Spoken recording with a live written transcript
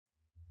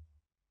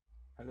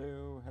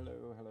Hello,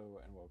 hello, hello,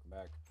 and welcome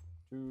back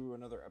to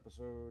another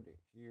episode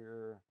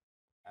here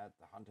at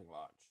the Hunting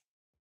Lodge.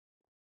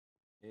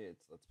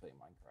 It's Let's Play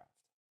Minecraft.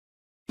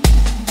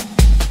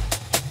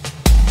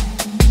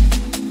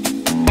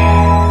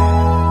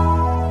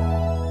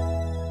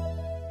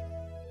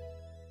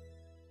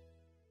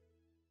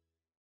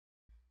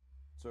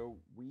 So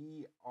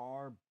we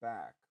are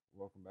back.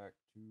 Welcome back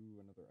to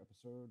another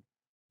episode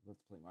of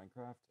Let's Play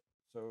Minecraft.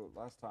 So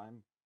last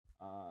time,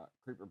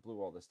 Creeper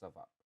blew all this stuff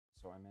up.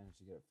 So I managed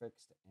to get it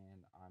fixed,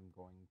 and I'm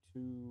going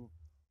to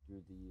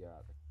do the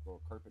little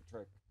carpet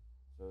trick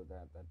so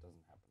that that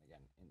doesn't happen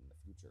again in the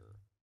future.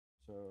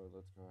 So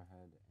let's go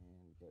ahead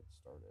and get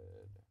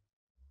started.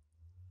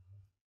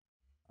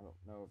 I don't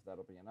know if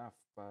that'll be enough,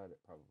 but it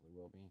probably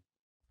will be.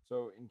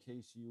 So in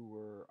case you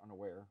were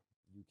unaware,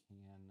 you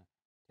can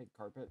take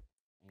carpet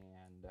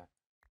and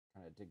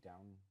kind of dig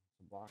down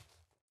some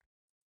blocks.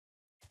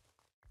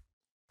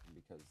 And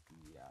because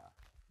the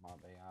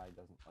mob AI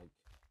doesn't like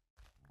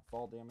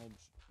fall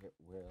damage, it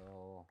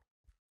will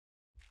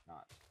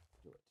not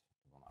do it.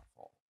 It will not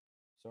fall.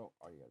 So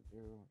all you gotta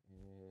do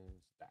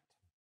is that.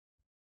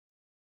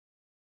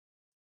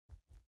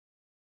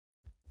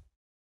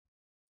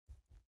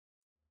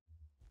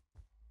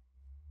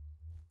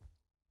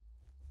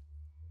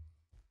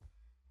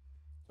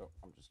 So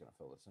I'm just gonna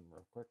fill this in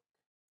real quick,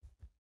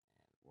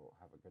 and we'll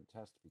have a good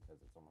test because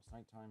it's almost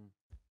nighttime.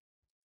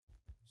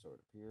 So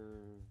it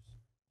appears.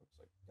 Looks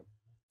like, yep,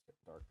 it's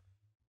getting dark.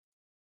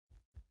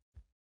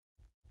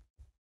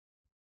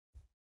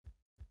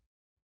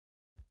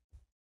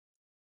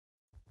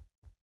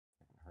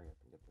 If I can hurry up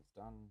and get this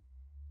done,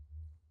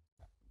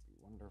 that would be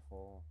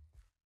wonderful.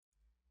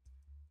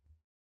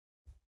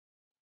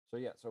 So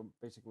yeah, so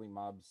basically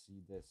mobs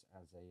see this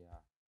as a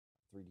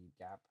 3D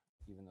gap.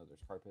 Even though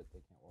there's carpet,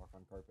 they can't walk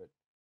on carpet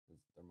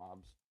because they're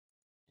mobs,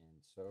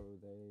 and so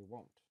they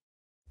won't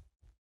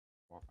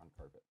walk on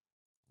carpet.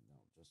 And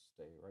they'll just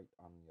stay right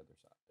on the other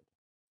side.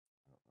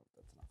 I don't know if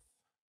that's enough.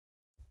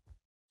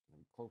 It's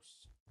gonna be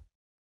close,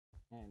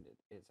 and it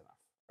is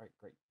enough. All right,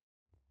 great.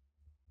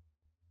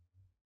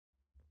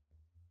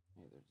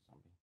 Hey, there's a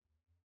zombie.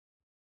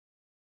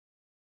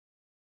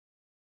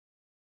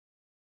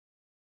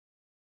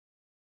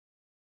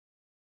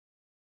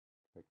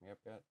 Pick me up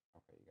yet?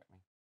 Okay, you got me.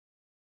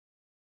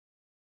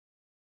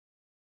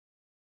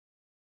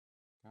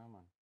 Come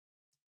on.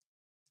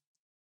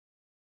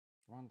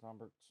 Come on,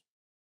 Zomberts.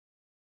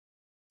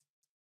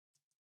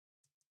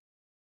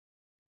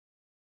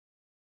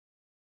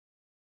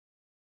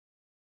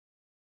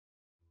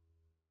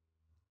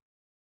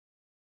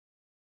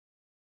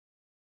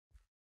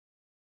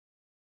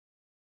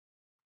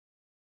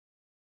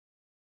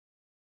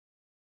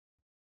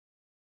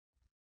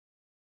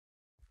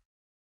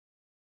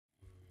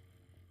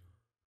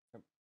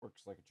 Yep,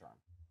 works like a charm.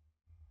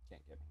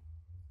 Can't get me.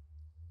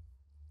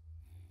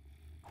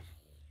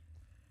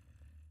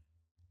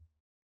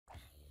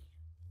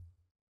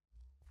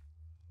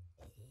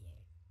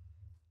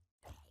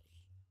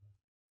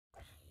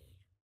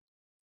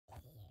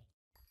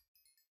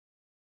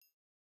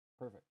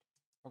 Perfect.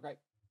 Okay.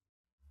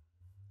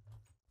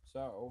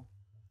 So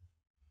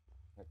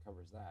that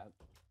covers that.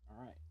 All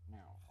right,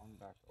 now on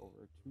back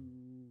over to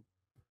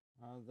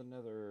the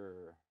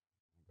Nether.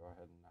 Go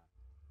ahead and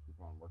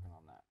keep on working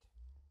on that.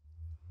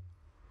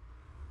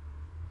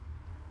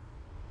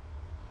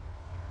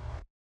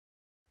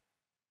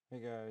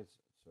 Hey guys,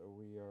 so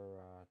we are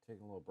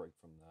taking a little break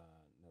from the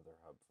Nether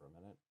Hub for a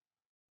minute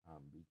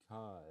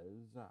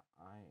because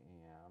I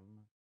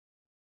am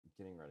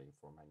getting ready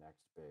for my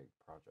next big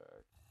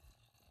project.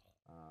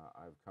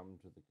 I've come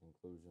to the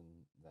conclusion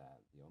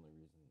that the only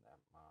reason that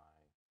my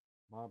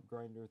mob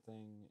grinder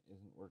thing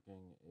isn't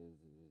working is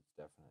it's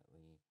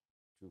definitely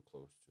too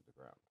close to the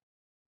ground.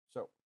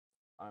 So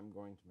I'm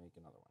going to make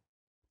another one.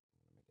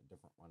 I'm going to make a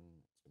different one.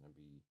 It's going to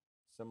be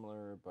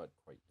similar but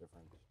quite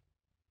different.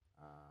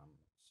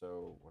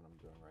 So what I'm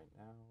doing right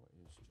now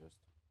is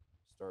just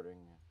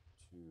starting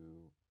to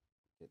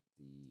get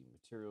the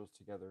materials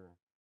together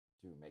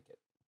to make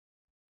it.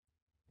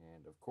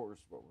 And of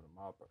course, what would a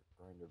mob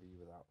grinder be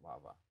without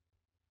lava?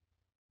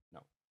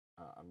 No,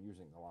 I'm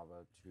using the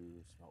lava to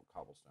smelt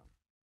cobblestone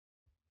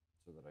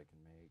so that I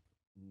can make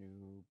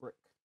new brick,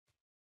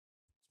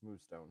 smooth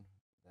stone.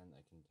 Then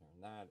I can turn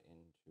that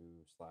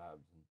into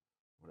slabs and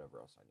whatever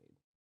else I need.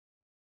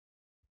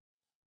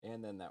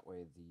 And then that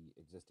way the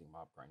existing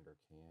mob grinder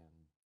can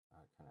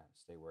kind of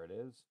stay where it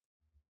is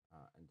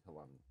until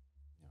I'm,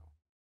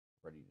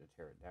 ready to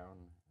tear it down,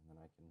 and then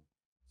I can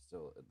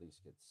still at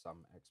least get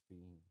some XP,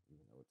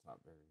 even though it's not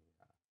very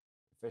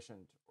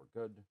efficient or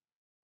good.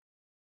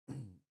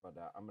 But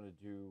I'm going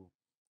to do,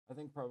 I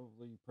think,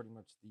 probably pretty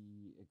much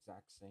the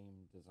exact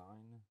same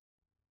design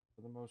for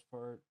the most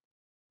part.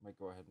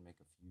 Might go ahead and make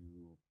a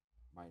few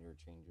minor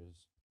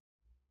changes.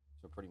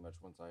 So pretty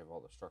much once I have all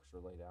the structure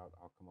laid out,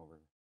 I'll come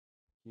over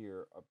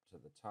here up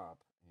to the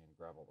top and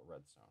grab all the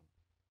redstone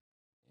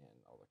and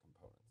all the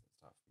components and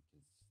stuff,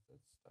 because that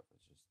stuff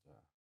is just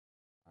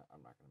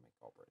I'm not going to make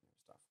all brand new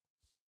stuff.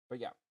 But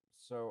yeah,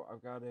 so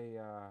I've got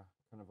a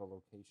kind of a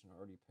location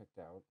already picked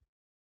out.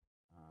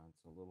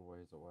 It's a little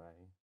ways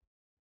away,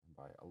 and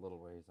by a little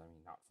ways I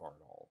mean not far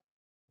at all.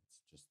 It's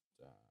just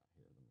here.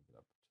 Let me get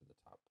up to the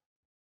top,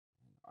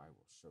 and I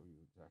will show you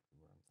exactly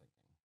what I'm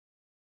thinking.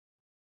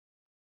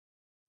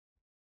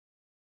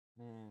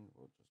 And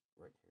we'll just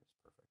right here is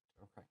perfect.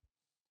 Okay.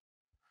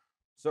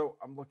 So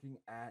I'm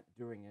looking at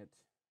doing it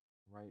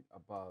right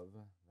above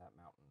that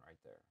mountain right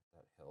there,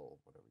 that hill,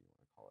 whatever you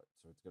want to call it.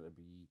 So it's going to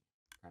be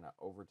kind of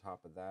over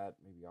top of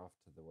that, maybe off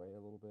to the way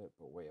a little bit,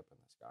 but way up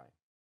in the sky.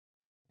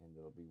 And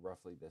it'll be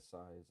roughly this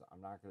size. I'm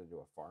not going to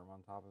do a farm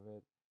on top of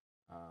it.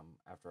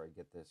 After I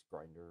get this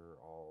grinder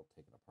all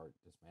taken apart,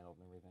 dismantled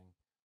and everything,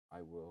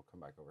 I will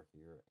come back over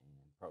here and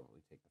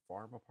probably take the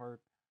farm apart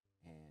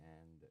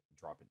and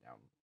drop it down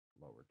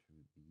lower to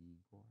the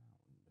ground.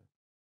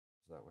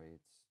 So that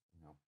way it's,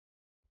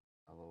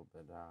 a little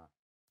bit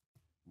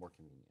more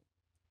convenient.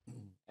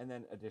 And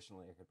then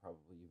additionally, I could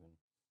probably even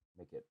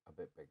make it a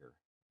bit bigger,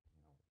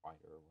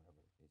 wider or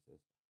whatever the case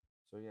is.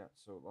 So yeah,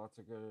 so lots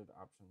of good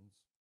options,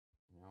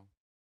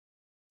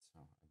 So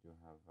I do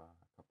have a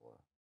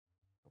couple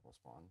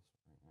spawns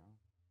right now.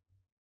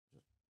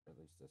 Just at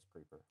least this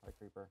creeper. Hi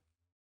creeper.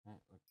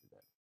 Look through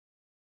that.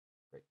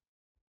 Great.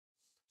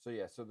 So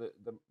yeah, so the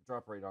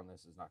drop rate on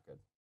this is not good.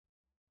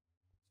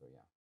 So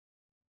yeah.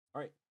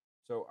 All right.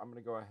 So I'm going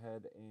to go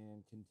ahead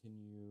and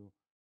continue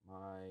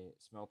my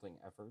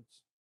smelting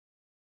efforts,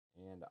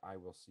 and I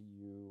will see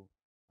you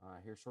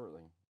here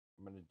shortly.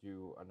 I'm going to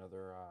do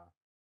another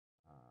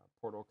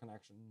portal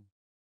connection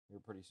here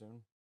pretty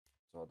soon,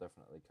 so I'll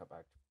definitely cut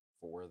back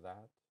for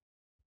that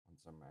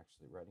once I'm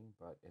actually ready.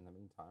 But in the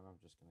meantime, I'm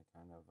just going to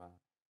kind of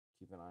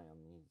keep an eye on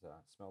these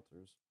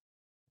smelters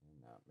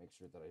and make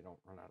sure that I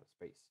don't run out of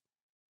space.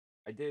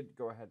 I did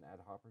go ahead and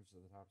add hoppers to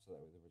the top so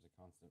that way there was a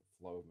constant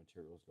flow of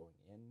materials going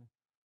in.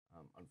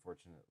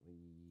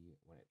 Unfortunately,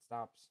 when it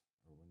stops,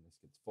 or when this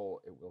gets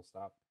full, it will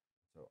stop.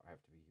 So I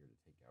have to be here to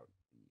take out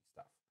the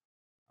stuff.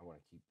 I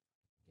want to keep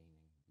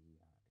gaining the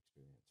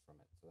experience from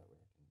it so that way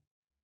I can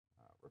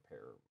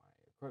repair my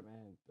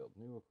equipment, build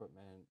new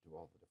equipment, do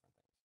all the different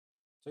things.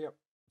 So, yep.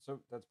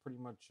 So that's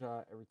pretty much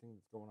everything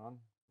that's going on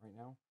right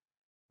now.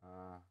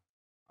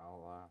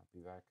 I'll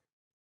be back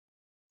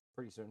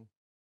pretty soon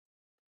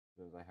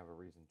because I have a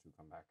reason to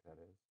come back, that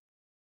is.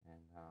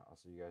 And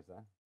I'll see you guys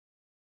then.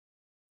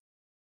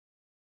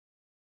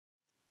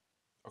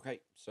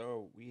 Okay,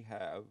 so we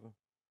have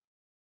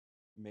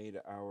made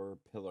our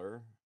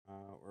pillar.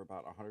 We're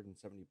about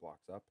 170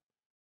 blocks up,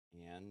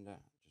 and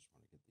just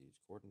want to get these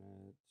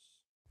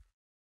coordinates.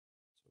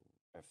 So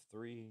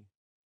F3,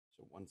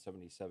 so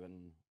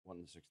 177,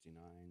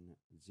 169,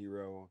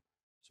 0.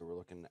 So we're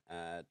looking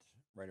at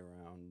right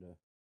around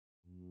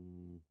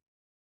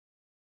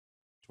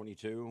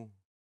 22.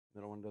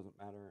 Middle one doesn't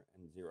matter,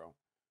 and 0.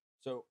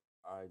 So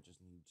I just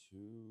need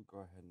to go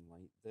ahead and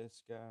light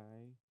this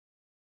guy.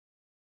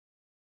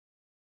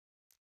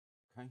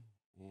 Okay,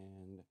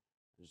 and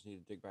I just need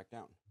to dig back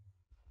down.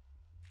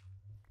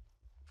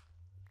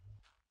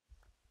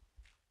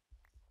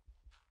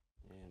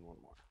 And one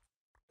more.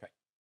 Okay.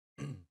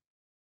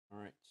 All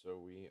right, so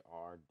we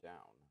are down.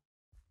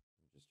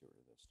 Just get rid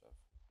of this stuff.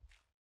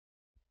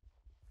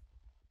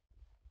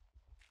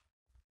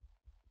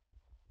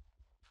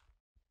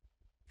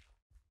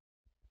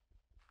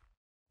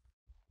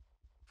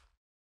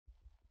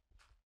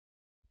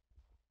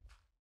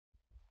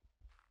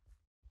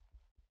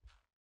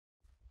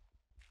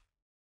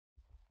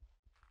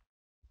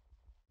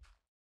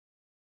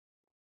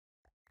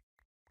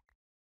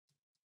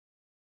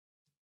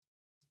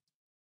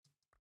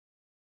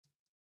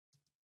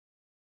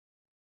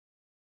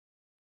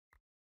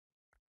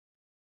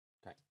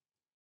 Okay.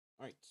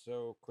 All right,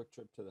 so quick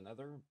trip to the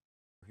nether.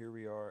 Here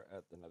we are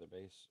at the nether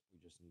base. We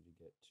just need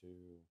to get to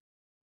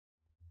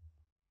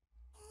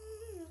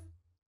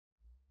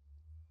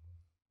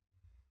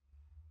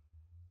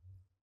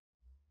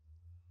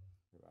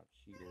about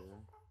here.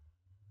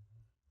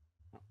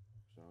 Oh,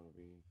 so it'll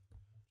be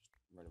just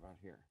right about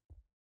here.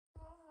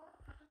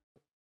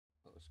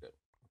 That looks good.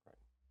 Okay.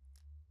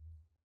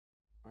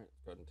 All right,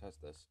 let's go ahead and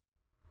test this.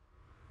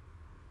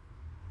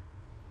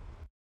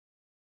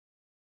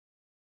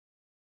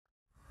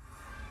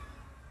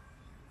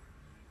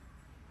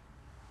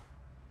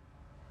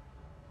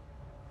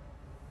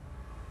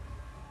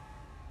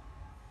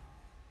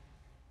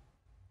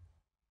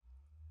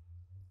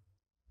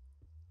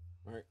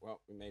 All right,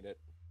 well, we made it.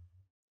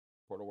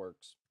 Portal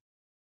works.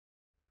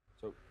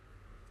 So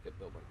let's get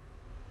building.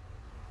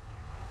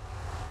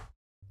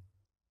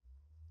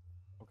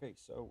 Okay,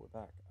 so we're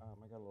back. I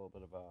got a little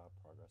bit of a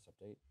progress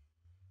update.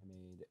 I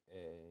made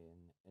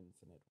an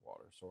infinite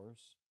water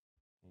source.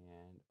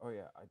 And, oh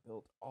yeah, I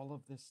built all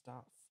of this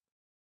stuff.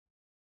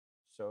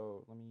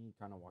 So let me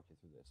kind of walk you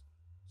through this.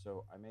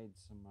 So I made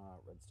some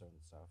redstone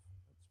stuff.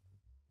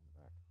 That's in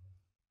the back.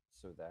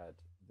 So that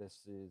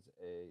this is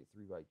a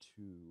 3x2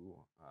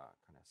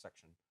 kind of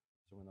section.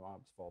 So when the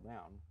mobs fall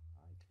down,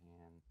 I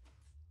can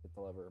hit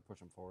the lever, push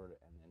them forward,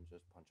 and then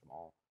just punch them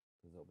all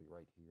because they'll be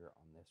right here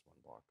on this one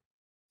block.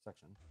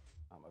 section.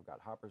 I've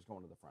got hoppers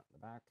going to the front and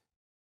the back.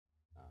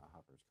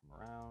 Hoppers come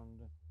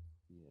around,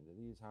 feed into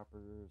these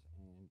hoppers,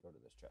 and go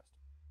to this chest.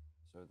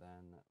 So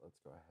then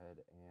let's go ahead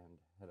and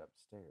head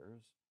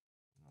upstairs,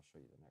 and I'll show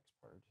you the next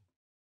part.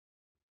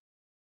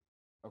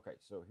 Okay,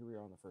 so here we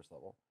are on the first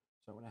level.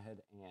 So I went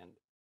ahead and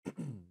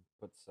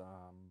put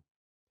some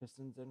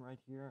pistons in right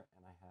here,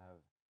 and I have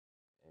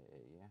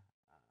a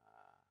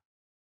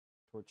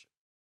torch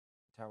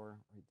tower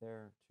right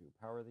there to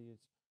power these.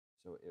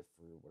 So if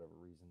for whatever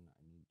reason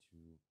I need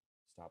to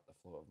stop the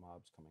flow of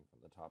mobs coming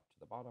from the top to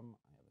the bottom,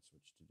 I have a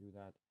switch to do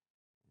that.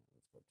 And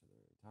let's go up to the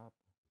very top.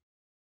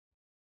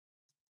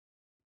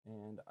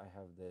 And I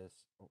have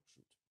this,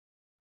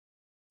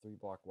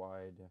 3-block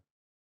wide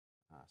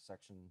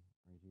section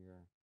right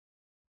here.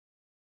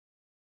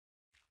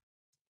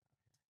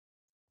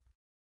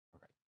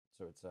 Okay,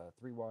 so it's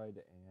 3 wide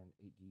and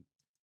 8 deep.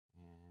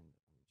 And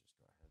let me just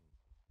go ahead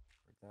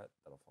and break that.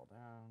 That'll fall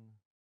down.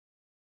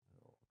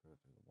 It'll go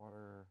through the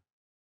water.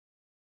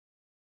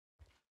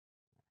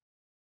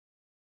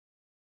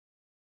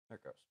 There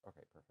it goes.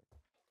 Okay, perfect.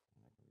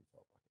 And I can refill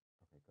a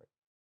bucket. Okay, great.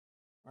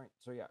 All right,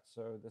 so yeah,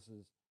 so this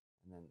is,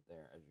 and then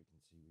there, as you can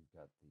see, we've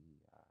got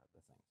the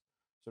things.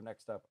 So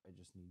next up, I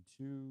just need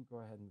to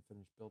go ahead and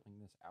finish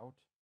building this out.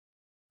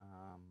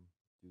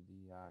 Do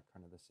the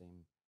kind of the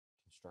same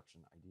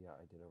construction idea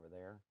I did over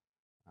there.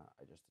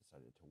 I just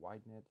decided to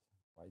widen this,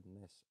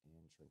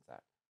 and shrink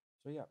that.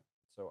 So yeah,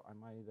 so I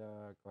might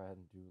go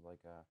ahead and do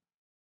like a,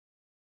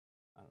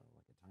 I don't know,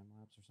 like a time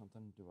lapse or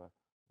something. Do a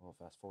little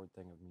fast forward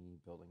thing of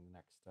me building the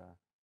next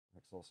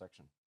little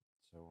section.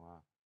 So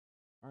all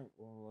right,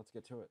 well, let's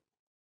get to it.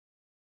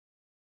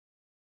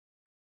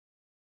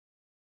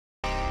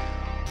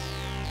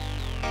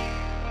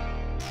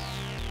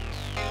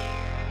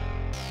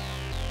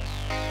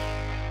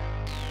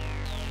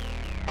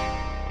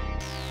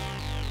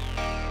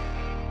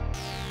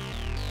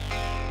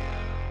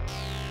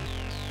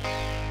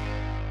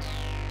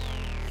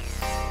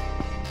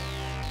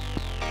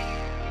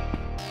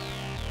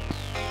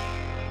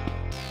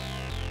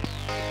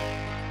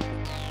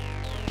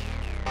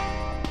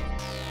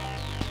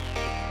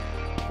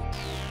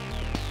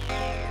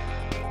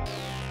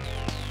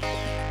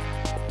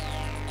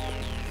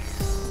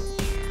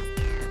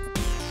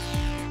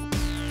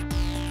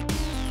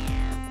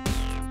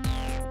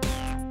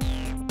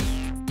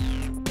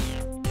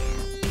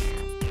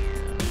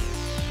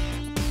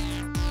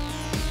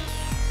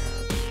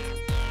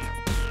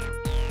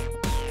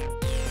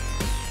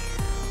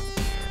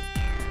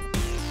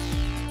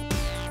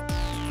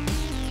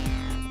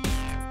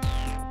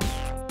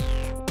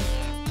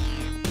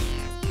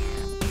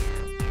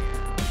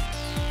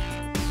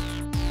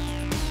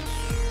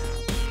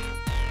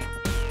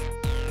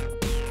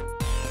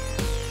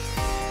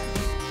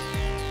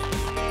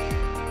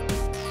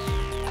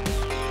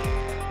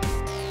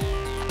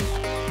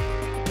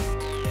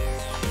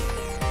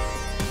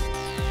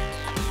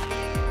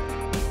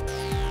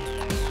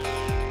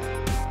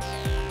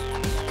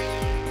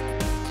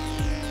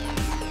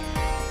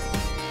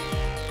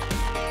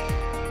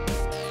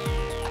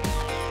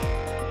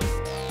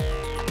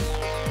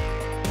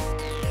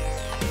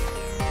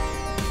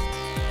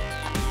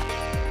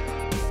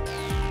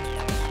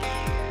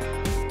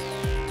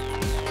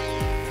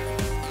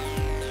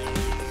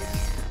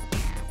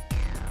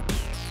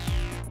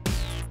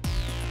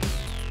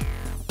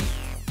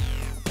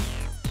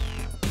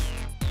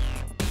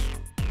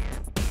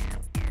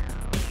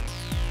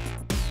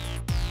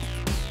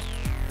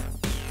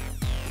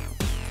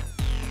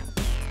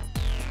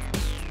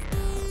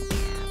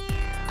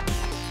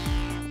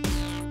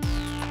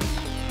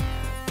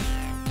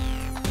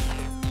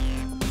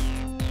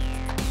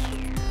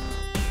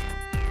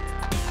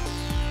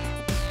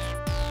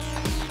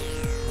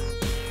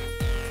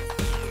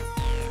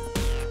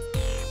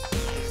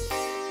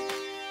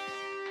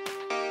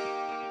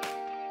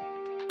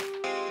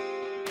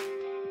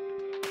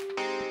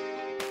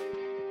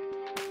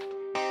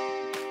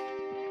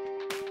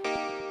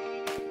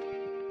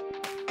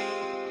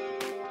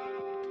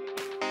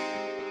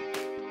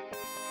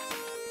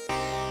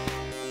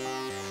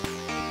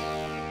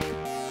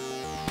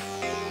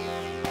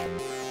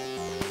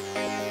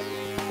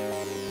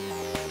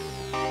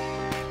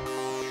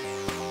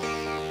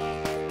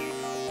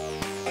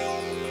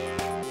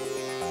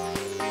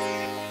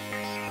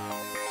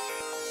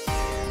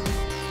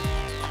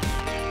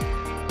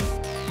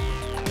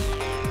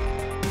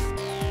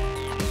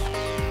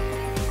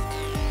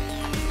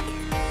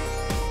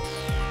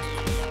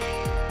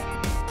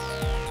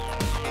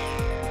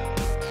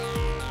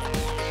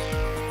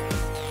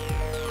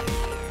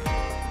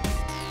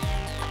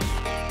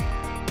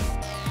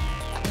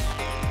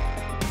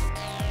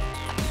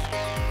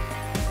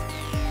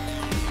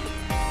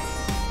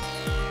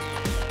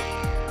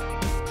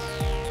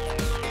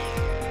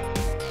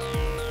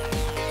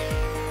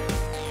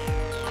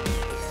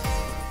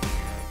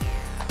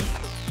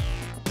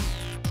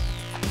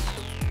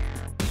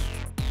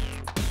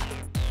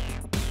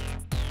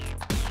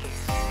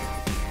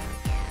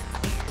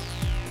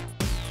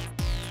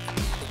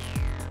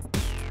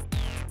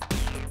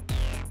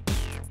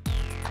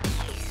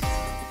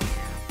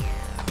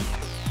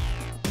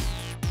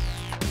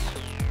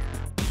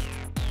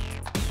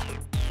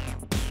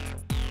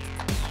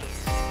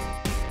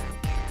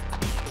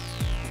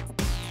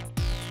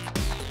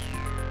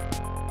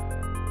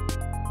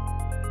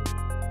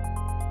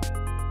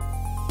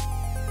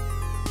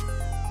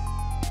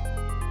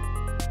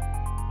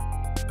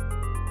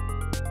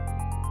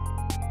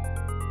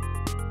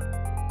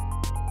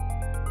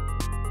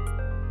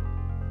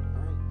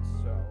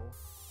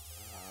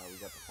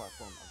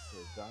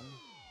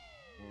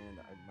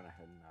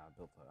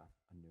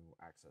 a new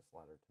access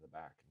ladder to the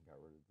back and got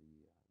rid of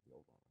the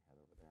old one we had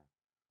over there.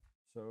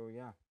 So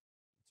yeah,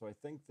 so I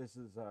think this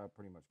is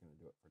pretty much going to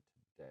do it for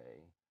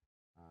today.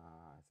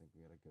 I think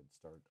we had a good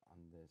start on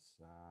this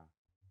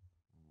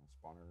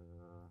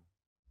spawner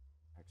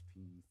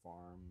XP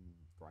farm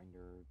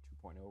grinder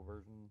 2.0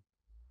 version.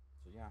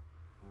 So yeah,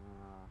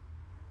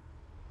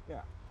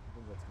 I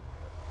think that's gonna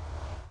be it.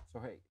 So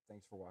hey,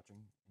 thanks for watching,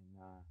 and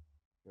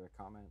give a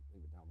comment,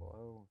 leave it down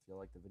below. If you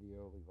like the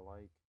video, leave a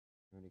like.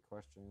 If you have any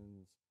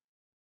questions,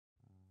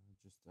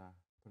 just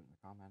put it in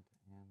the comment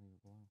and leave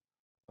it below.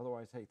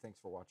 Otherwise, hey, thanks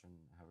for watching.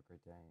 Have a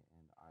great day,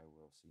 and I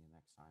will see you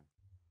next time.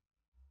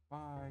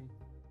 Bye.